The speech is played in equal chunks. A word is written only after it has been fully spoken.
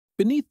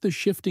Beneath the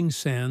shifting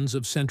sands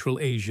of Central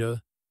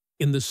Asia,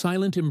 in the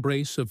silent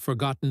embrace of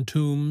forgotten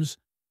tombs,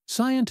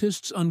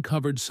 scientists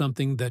uncovered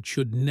something that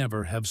should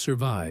never have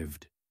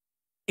survived.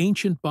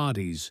 Ancient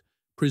bodies,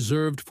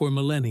 preserved for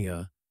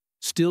millennia,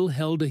 still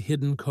held a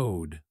hidden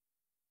code.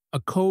 A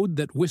code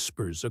that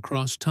whispers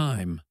across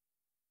time.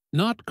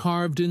 Not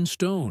carved in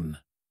stone,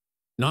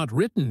 not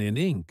written in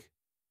ink,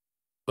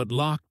 but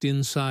locked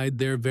inside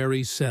their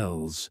very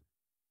cells.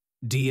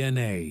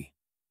 DNA.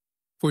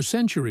 For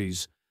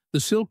centuries, the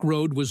Silk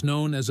Road was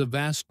known as a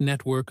vast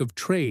network of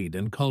trade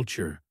and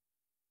culture.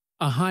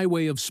 A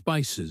highway of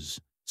spices,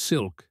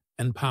 silk,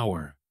 and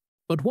power.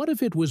 But what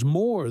if it was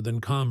more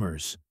than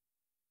commerce?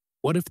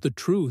 What if the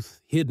truth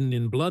hidden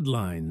in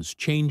bloodlines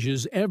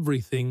changes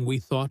everything we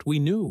thought we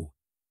knew?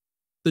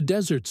 The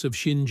deserts of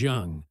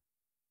Xinjiang,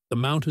 the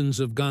mountains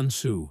of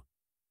Gansu,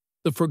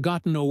 the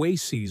forgotten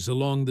oases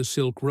along the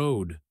Silk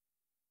Road,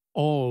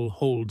 all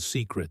hold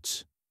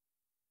secrets.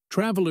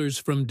 Travelers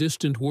from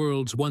distant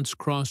worlds once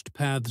crossed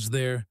paths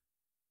there.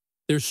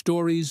 Their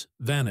stories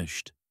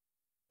vanished,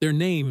 their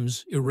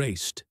names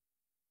erased.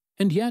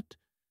 And yet,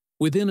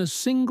 within a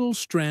single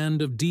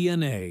strand of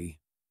DNA,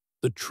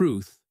 the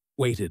truth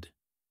waited.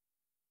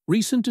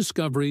 Recent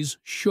discoveries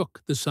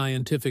shook the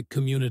scientific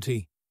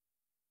community.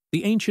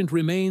 The ancient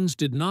remains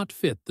did not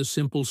fit the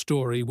simple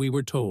story we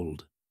were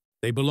told.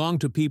 They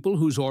belonged to people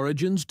whose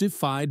origins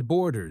defied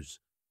borders,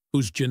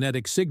 whose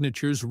genetic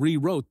signatures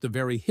rewrote the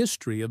very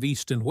history of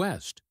East and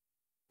West.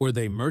 Were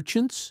they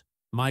merchants,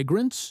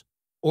 migrants,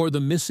 or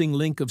the missing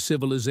link of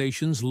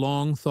civilizations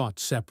long thought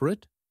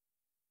separate?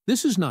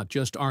 This is not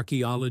just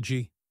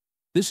archaeology.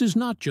 This is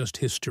not just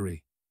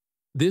history.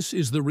 This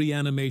is the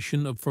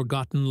reanimation of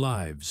forgotten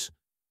lives,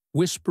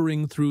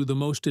 whispering through the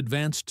most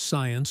advanced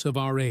science of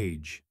our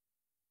age.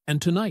 And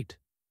tonight,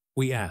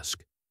 we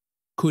ask,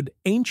 could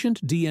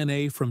ancient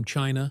DNA from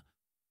China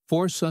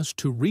force us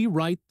to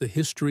rewrite the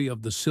history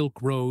of the Silk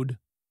Road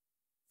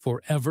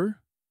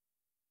forever?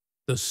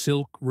 The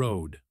Silk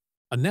Road,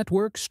 a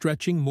network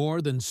stretching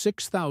more than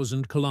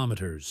 6,000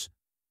 kilometers,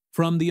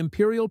 from the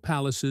imperial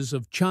palaces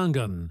of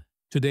Chang'an,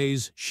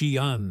 today's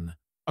Xi'an,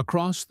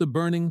 across the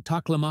burning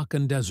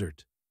Taklamakan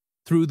Desert,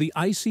 through the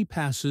icy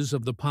passes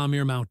of the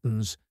Pamir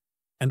Mountains,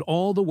 and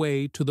all the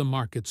way to the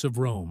markets of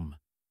Rome.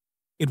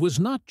 It was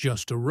not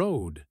just a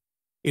road,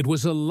 it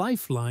was a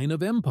lifeline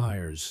of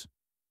empires.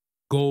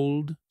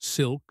 Gold,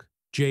 silk,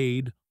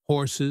 jade,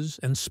 horses,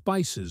 and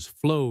spices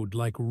flowed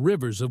like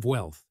rivers of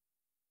wealth.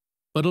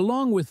 But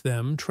along with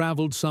them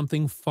traveled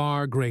something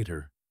far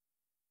greater: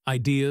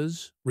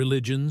 ideas,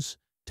 religions,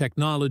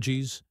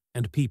 technologies,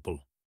 and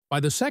people. By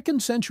the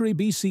 2nd century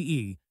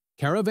BCE,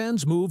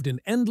 caravans moved in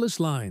endless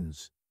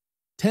lines.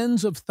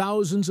 Tens of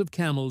thousands of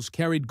camels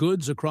carried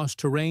goods across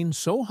terrain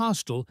so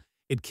hostile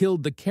it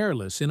killed the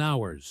careless in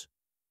hours.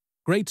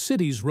 Great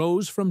cities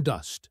rose from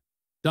dust: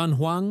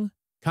 Dunhuang,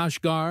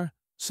 Kashgar,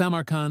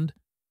 Samarkand,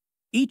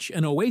 each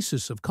an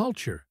oasis of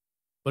culture,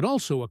 but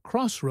also a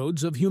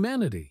crossroads of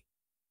humanity.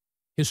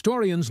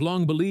 Historians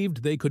long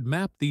believed they could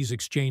map these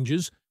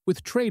exchanges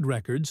with trade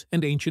records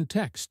and ancient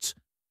texts.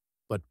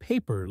 But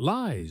paper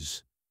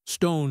lies,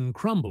 stone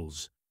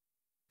crumbles,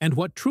 and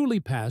what truly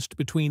passed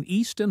between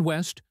East and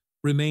West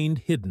remained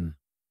hidden,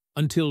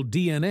 until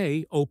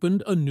DNA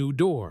opened a new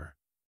door.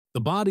 The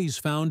bodies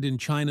found in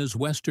China's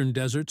western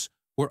deserts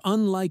were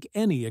unlike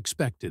any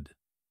expected.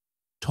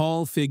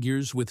 Tall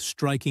figures with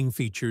striking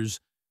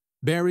features,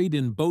 buried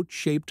in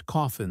boat-shaped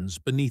coffins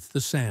beneath the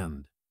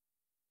sand.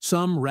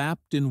 Some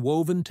wrapped in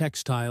woven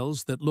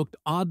textiles that looked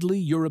oddly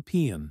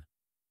European.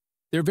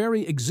 Their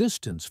very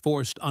existence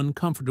forced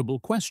uncomfortable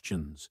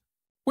questions.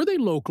 Were they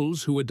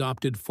locals who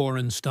adopted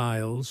foreign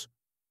styles,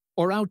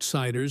 or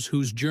outsiders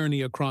whose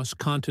journey across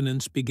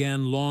continents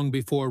began long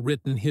before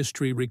written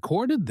history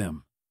recorded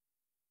them?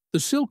 The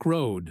Silk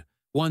Road,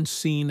 once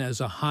seen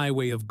as a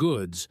highway of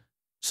goods,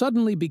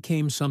 suddenly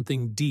became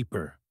something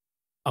deeper,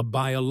 a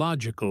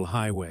biological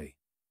highway.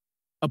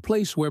 A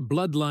place where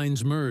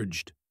bloodlines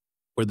merged,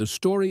 where the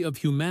story of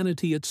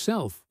humanity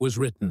itself was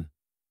written.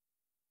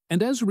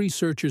 And as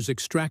researchers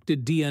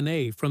extracted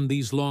DNA from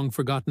these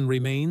long-forgotten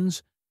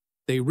remains,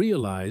 they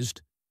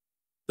realized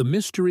the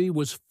mystery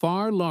was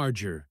far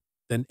larger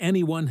than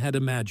anyone had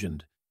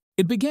imagined.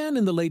 It began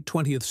in the late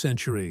 20th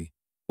century,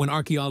 when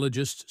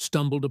archaeologists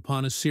stumbled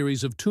upon a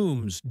series of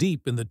tombs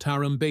deep in the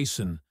Tarim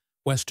Basin,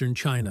 western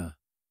China.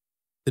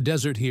 The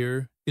desert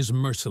here is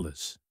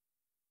merciless.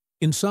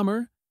 In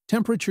summer,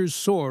 temperatures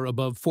soar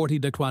above 40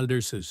 degrees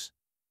Celsius.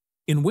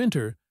 In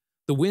winter,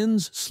 the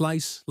winds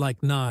slice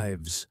like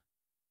knives.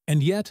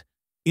 And yet,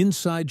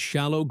 inside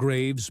shallow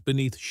graves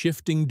beneath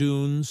shifting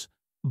dunes,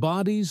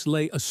 bodies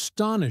lay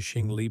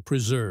astonishingly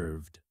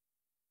preserved.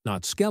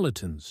 Not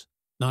skeletons,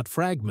 not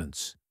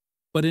fragments,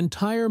 but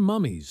entire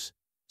mummies,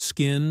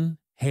 skin,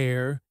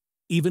 hair,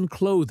 even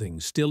clothing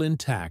still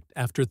intact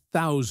after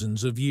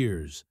thousands of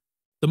years.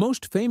 The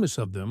most famous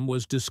of them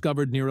was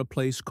discovered near a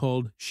place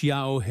called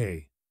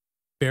Xiaohe.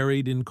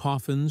 Buried in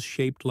coffins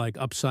shaped like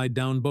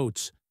upside-down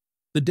boats,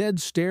 the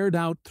dead stared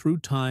out through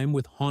time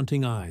with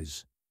haunting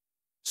eyes.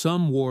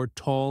 Some wore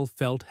tall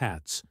felt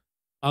hats,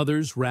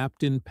 others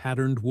wrapped in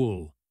patterned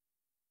wool.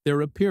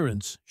 Their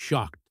appearance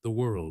shocked the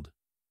world.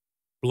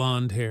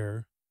 Blonde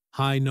hair,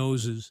 high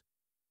noses,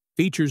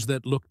 features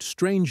that looked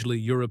strangely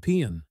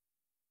European,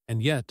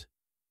 and yet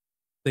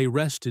they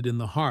rested in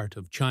the heart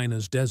of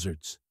China's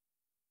deserts.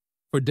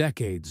 For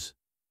decades,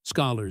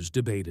 scholars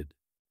debated.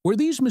 Were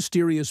these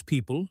mysterious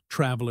people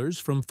travelers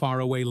from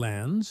faraway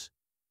lands,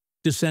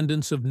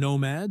 descendants of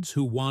nomads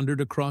who wandered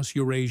across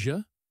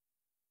Eurasia,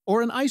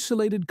 or an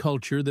isolated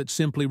culture that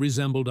simply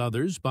resembled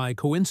others by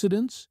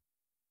coincidence?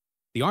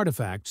 The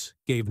artifacts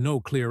gave no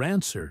clear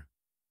answer.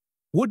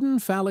 Wooden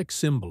phallic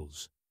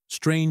symbols,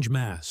 strange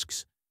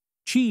masks,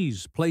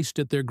 cheese placed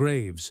at their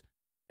graves,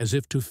 as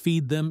if to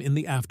feed them in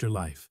the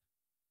afterlife.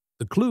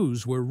 The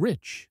clues were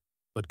rich,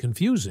 but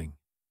confusing.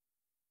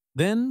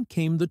 Then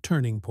came the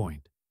turning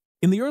point.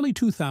 In the early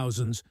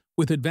 2000s,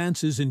 with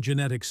advances in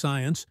genetic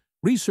science,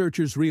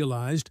 researchers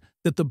realized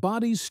that the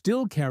bodies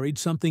still carried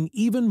something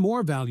even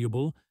more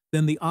valuable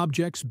than the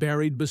objects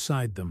buried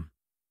beside them.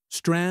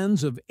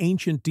 Strands of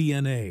ancient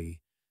DNA,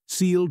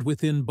 sealed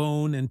within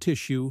bone and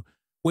tissue,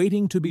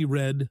 waiting to be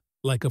read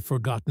like a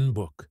forgotten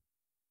book.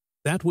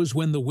 That was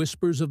when the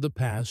whispers of the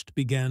past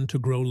began to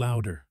grow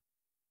louder.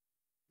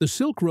 The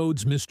Silk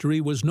Road's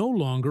mystery was no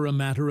longer a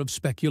matter of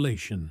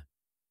speculation.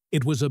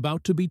 It was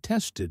about to be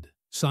tested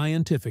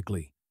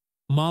scientifically,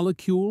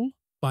 molecule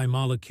by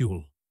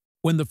molecule.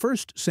 When the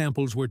first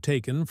samples were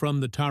taken from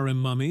the Tarim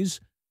mummies,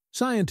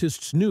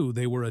 scientists knew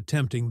they were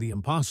attempting the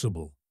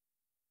impossible.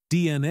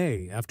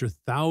 DNA, after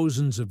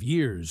thousands of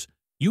years,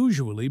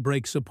 usually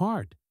breaks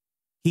apart.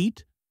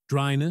 Heat,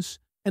 dryness,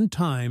 and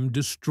time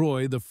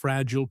destroy the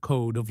fragile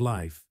code of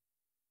life.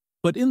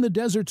 But in the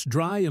desert's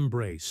dry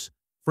embrace,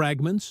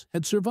 fragments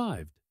had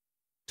survived.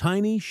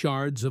 Tiny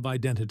shards of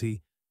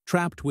identity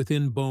trapped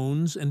within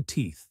bones and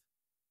teeth.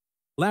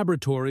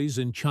 Laboratories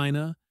in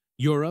China,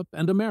 Europe,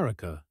 and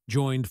America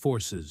joined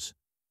forces.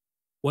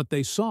 What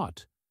they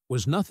sought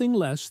was nothing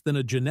less than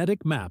a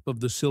genetic map of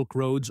the Silk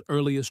Road's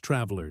earliest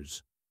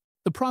travelers.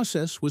 The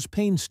process was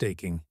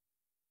painstaking.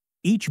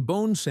 Each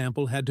bone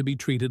sample had to be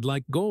treated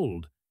like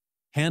gold,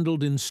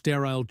 handled in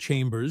sterile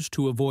chambers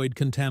to avoid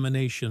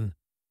contamination.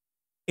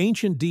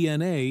 Ancient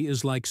DNA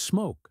is like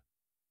smoke,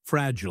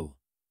 fragile,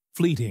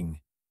 fleeting,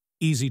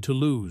 easy to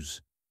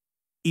lose.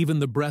 Even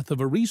the breath of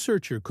a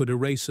researcher could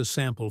erase a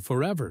sample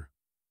forever.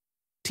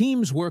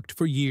 Teams worked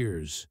for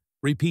years,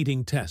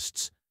 repeating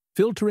tests,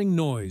 filtering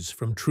noise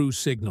from true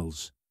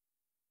signals.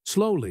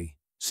 Slowly,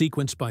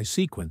 sequence by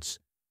sequence,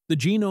 the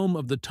genome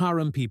of the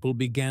Tarim people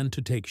began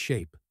to take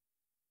shape.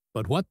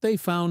 But what they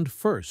found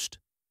first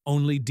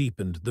only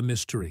deepened the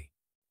mystery.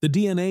 The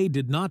DNA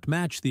did not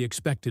match the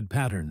expected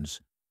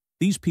patterns.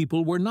 These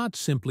people were not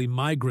simply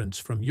migrants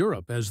from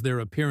Europe, as their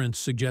appearance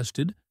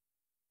suggested,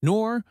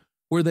 nor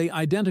were they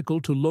identical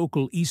to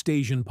local East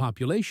Asian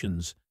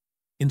populations.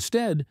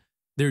 Instead,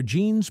 their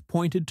genes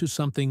pointed to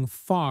something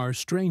far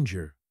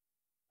stranger,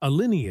 a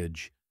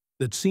lineage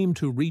that seemed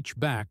to reach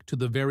back to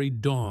the very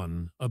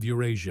dawn of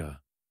Eurasia.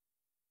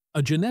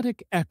 A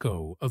genetic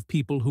echo of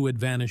people who had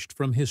vanished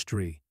from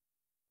history,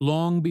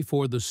 long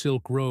before the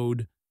Silk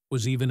Road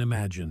was even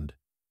imagined.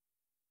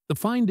 The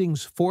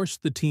findings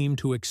forced the team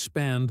to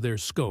expand their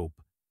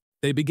scope.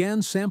 They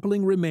began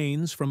sampling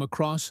remains from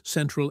across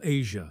Central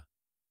Asia,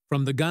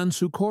 from the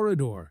Gansu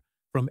corridor,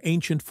 from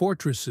ancient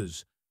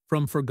fortresses,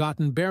 from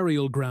forgotten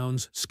burial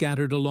grounds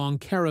scattered along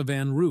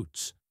caravan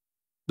routes.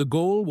 The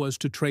goal was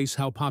to trace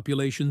how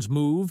populations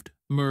moved,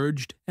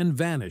 merged, and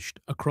vanished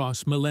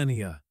across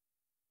millennia.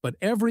 But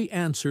every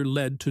answer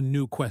led to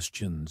new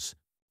questions.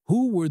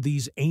 Who were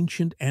these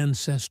ancient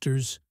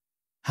ancestors?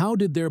 How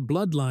did their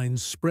bloodlines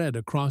spread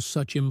across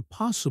such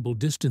impossible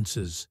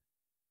distances?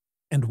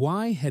 And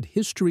why had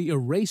history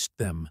erased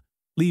them,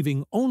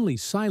 leaving only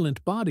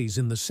silent bodies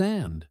in the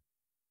sand?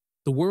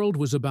 The world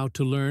was about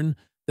to learn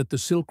that the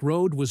Silk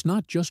Road was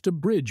not just a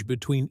bridge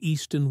between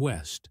East and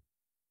West.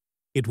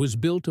 It was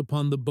built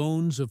upon the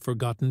bones of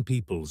forgotten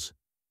peoples,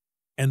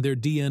 and their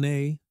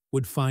DNA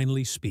would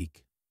finally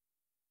speak.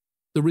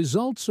 The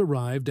results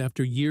arrived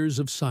after years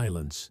of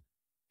silence,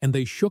 and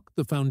they shook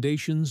the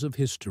foundations of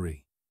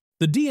history.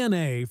 The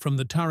DNA from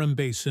the Tarim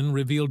Basin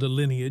revealed a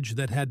lineage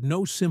that had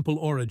no simple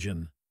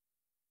origin.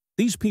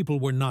 These people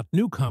were not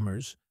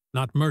newcomers,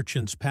 not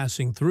merchants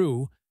passing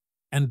through,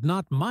 and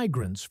not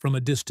migrants from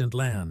a distant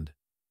land.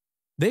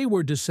 They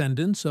were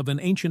descendants of an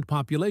ancient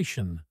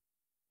population,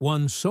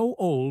 one so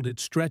old it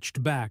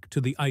stretched back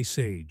to the Ice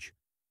Age.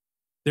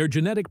 Their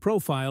genetic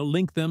profile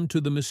linked them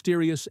to the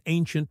mysterious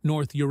ancient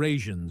North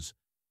Eurasians,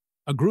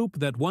 a group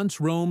that once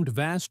roamed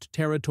vast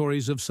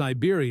territories of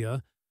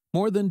Siberia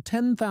more than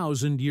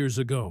 10,000 years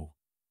ago.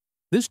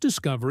 This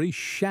discovery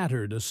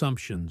shattered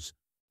assumptions.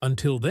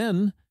 Until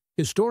then,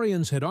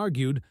 historians had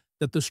argued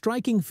that the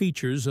striking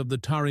features of the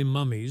Tarim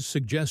mummies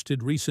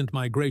suggested recent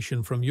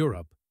migration from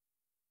Europe.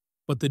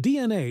 But the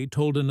DNA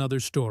told another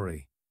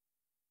story.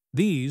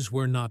 These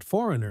were not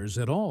foreigners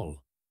at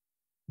all.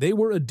 They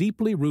were a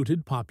deeply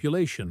rooted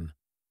population,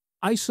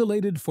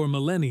 isolated for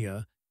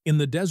millennia in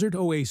the desert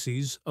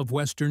oases of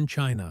western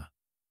China.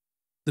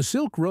 The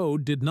Silk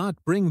Road did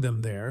not bring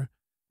them there.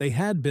 They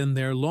had been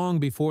there long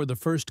before the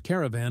first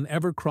caravan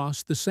ever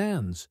crossed the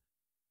sands.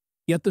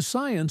 Yet the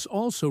science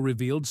also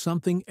revealed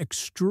something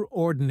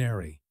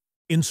extraordinary.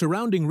 In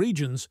surrounding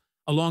regions,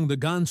 along the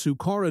Gansu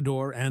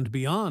corridor and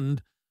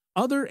beyond,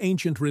 other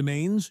ancient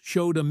remains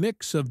showed a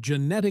mix of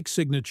genetic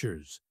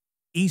signatures: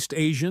 East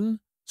Asian,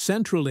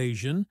 Central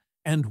Asian,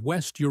 and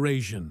West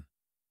Eurasian.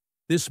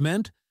 This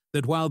meant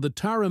that while the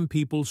Tarim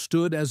people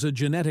stood as a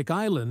genetic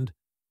island,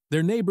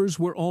 their neighbors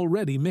were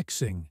already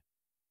mixing.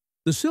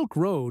 The Silk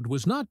Road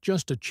was not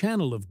just a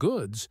channel of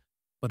goods,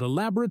 but a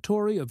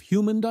laboratory of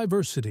human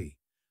diversity,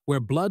 where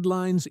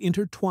bloodlines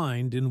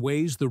intertwined in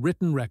ways the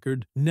written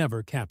record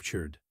never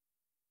captured.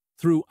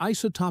 Through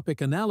isotopic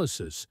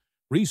analysis,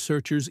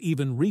 researchers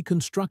even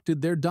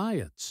reconstructed their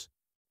diets.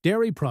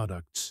 Dairy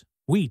products,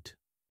 wheat,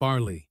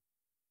 barley,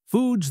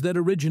 foods that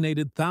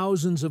originated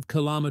thousands of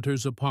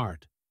kilometers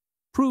apart,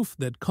 proof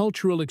that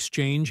cultural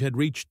exchange had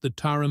reached the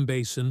Tarim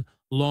Basin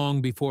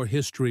long before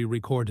history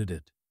recorded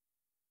it.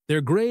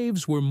 Their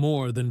graves were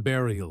more than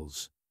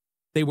burials.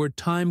 They were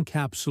time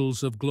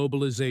capsules of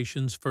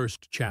globalization's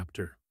first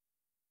chapter.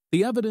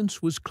 The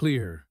evidence was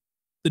clear.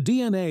 The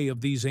DNA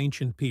of these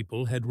ancient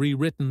people had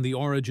rewritten the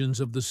origins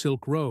of the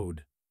Silk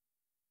Road.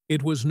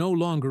 It was no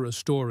longer a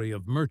story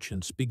of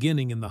merchants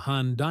beginning in the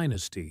Han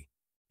Dynasty.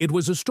 It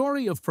was a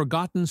story of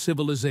forgotten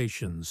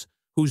civilizations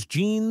whose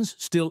genes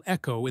still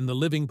echo in the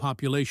living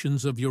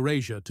populations of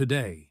Eurasia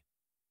today.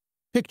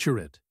 Picture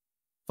it.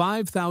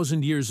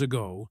 5,000 years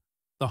ago,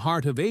 the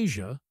heart of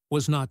Asia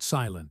was not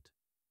silent.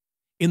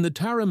 In the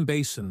Tarim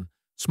Basin,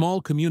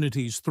 small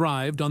communities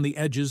thrived on the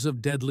edges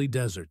of deadly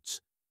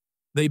deserts.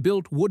 They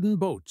built wooden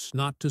boats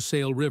not to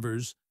sail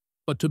rivers,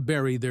 but to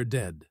bury their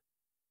dead.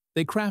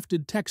 They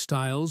crafted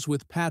textiles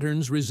with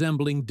patterns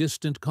resembling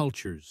distant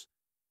cultures.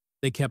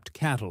 They kept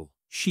cattle,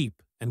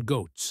 sheep, and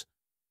goats.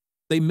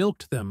 They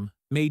milked them,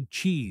 made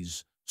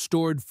cheese,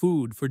 stored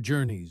food for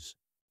journeys.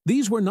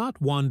 These were not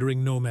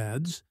wandering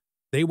nomads.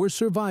 They were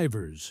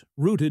survivors,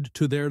 rooted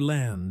to their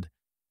land,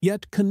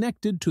 yet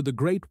connected to the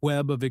great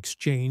web of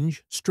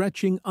exchange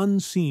stretching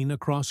unseen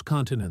across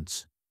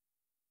continents.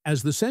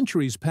 As the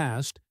centuries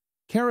passed,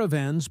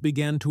 caravans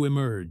began to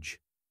emerge.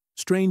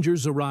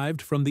 Strangers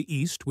arrived from the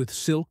east with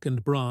silk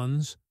and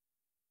bronze.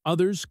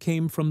 Others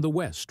came from the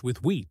west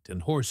with wheat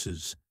and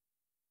horses.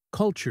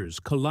 Cultures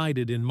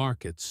collided in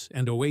markets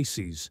and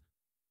oases.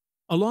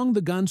 Along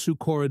the Gansu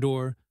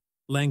corridor,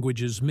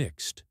 languages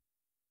mixed.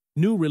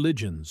 New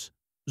religions,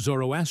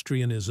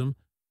 Zoroastrianism,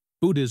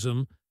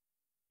 Buddhism,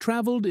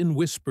 traveled in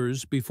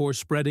whispers before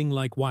spreading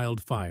like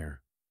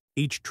wildfire.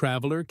 Each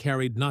traveler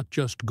carried not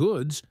just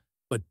goods,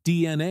 but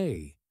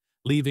DNA,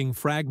 leaving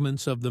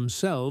fragments of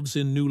themselves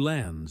in new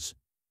lands.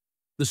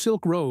 The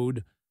Silk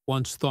Road,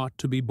 once thought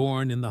to be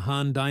born in the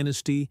Han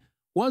Dynasty,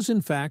 was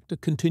in fact a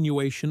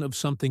continuation of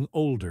something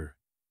older,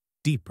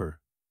 deeper,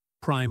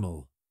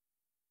 primal.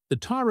 The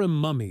Tarim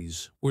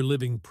mummies were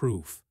living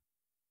proof.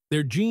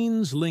 Their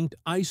genes linked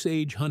Ice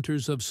Age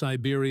hunters of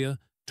Siberia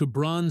to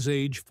Bronze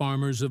Age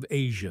farmers of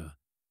Asia,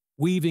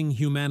 weaving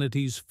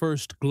humanity's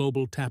first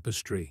global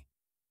tapestry.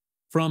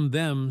 From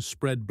them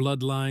spread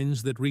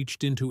bloodlines that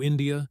reached into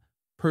India,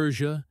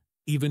 Persia,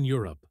 even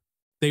Europe.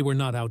 They were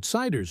not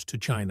outsiders to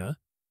China.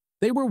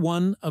 They were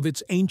one of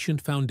its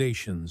ancient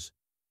foundations.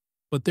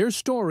 But their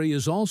story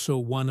is also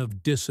one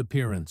of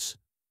disappearance.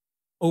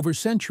 Over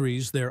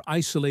centuries, their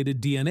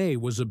isolated DNA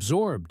was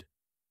absorbed,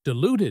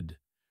 diluted,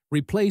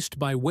 replaced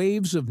by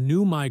waves of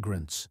new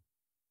migrants.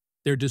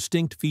 Their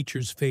distinct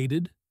features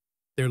faded,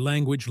 their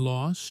language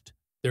lost,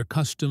 their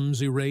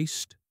customs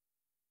erased.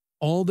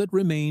 All that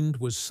remained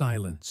was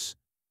silence,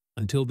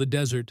 until the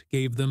desert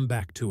gave them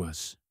back to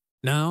us.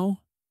 Now,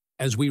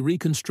 as we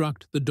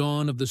reconstruct the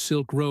dawn of the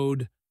Silk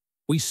Road,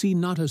 we see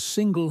not a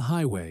single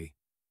highway,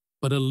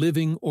 but a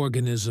living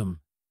organism,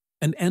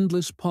 an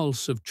endless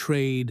pulse of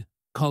trade,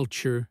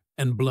 culture,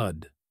 and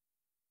blood.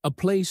 A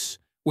place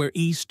where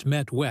East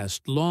met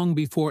West long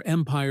before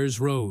empires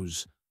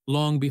rose,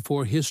 long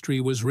before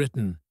history was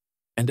written,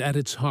 and at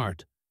its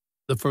heart,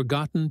 the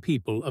forgotten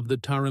people of the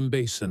Tarim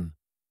Basin,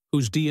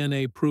 whose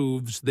DNA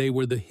proves they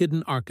were the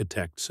hidden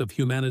architects of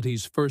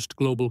humanity's first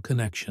global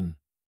connection.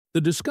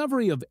 The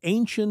discovery of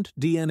ancient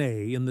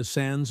DNA in the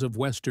sands of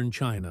Western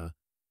China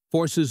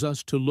forces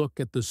us to look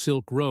at the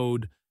Silk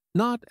Road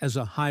not as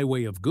a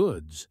highway of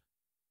goods,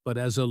 but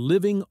as a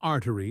living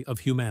artery of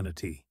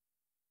humanity.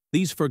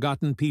 These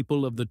forgotten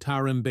people of the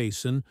Tarim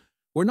Basin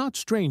were not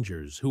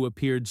strangers who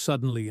appeared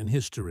suddenly in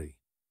history.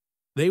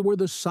 They were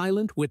the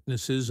silent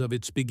witnesses of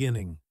its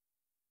beginning.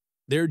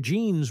 Their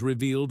genes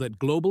reveal that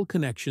global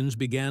connections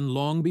began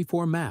long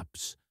before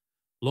maps,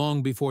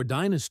 long before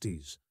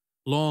dynasties,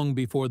 long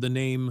before the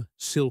name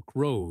Silk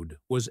Road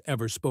was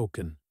ever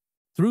spoken.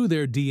 Through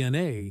their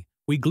DNA,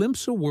 we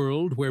glimpse a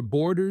world where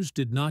borders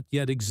did not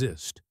yet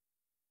exist,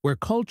 where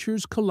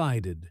cultures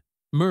collided,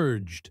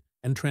 merged,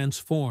 and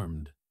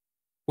transformed,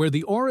 where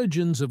the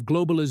origins of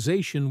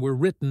globalization were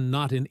written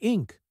not in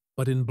ink,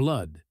 but in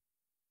blood.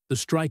 The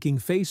striking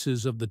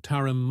faces of the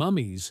Tarim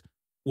mummies,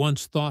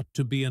 once thought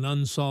to be an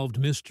unsolved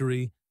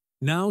mystery,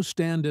 now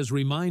stand as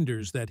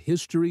reminders that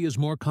history is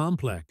more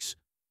complex,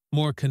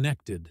 more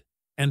connected,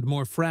 and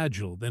more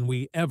fragile than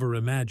we ever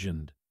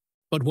imagined.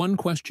 But one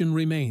question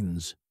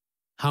remains: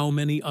 how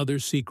many other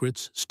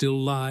secrets still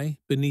lie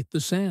beneath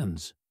the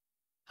sands?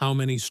 How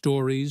many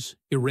stories,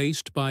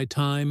 erased by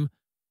time,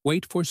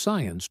 wait for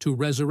science to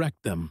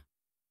resurrect them?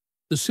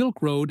 The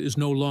Silk Road is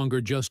no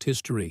longer just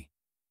history.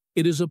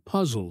 It is a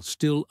puzzle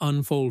still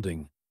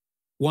unfolding,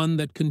 one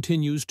that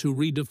continues to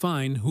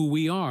redefine who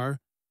we are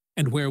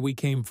and where we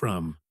came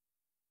from.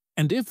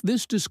 And if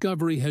this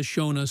discovery has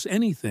shown us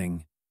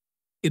anything,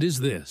 it is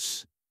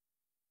this: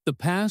 the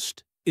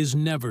past is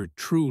never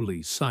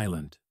truly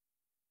silent.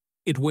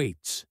 It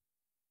waits.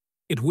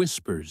 It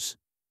whispers.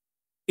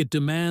 It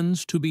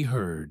demands to be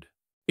heard.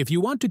 If you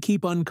want to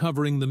keep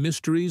uncovering the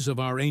mysteries of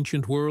our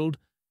ancient world,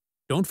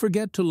 don't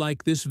forget to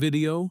like this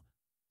video,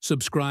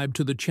 subscribe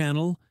to the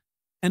channel,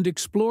 and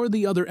explore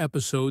the other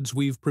episodes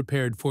we've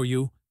prepared for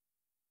you,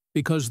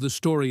 because the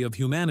story of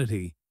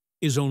humanity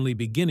is only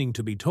beginning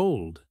to be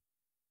told.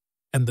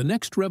 And the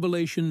next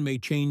revelation may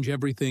change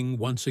everything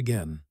once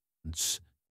again.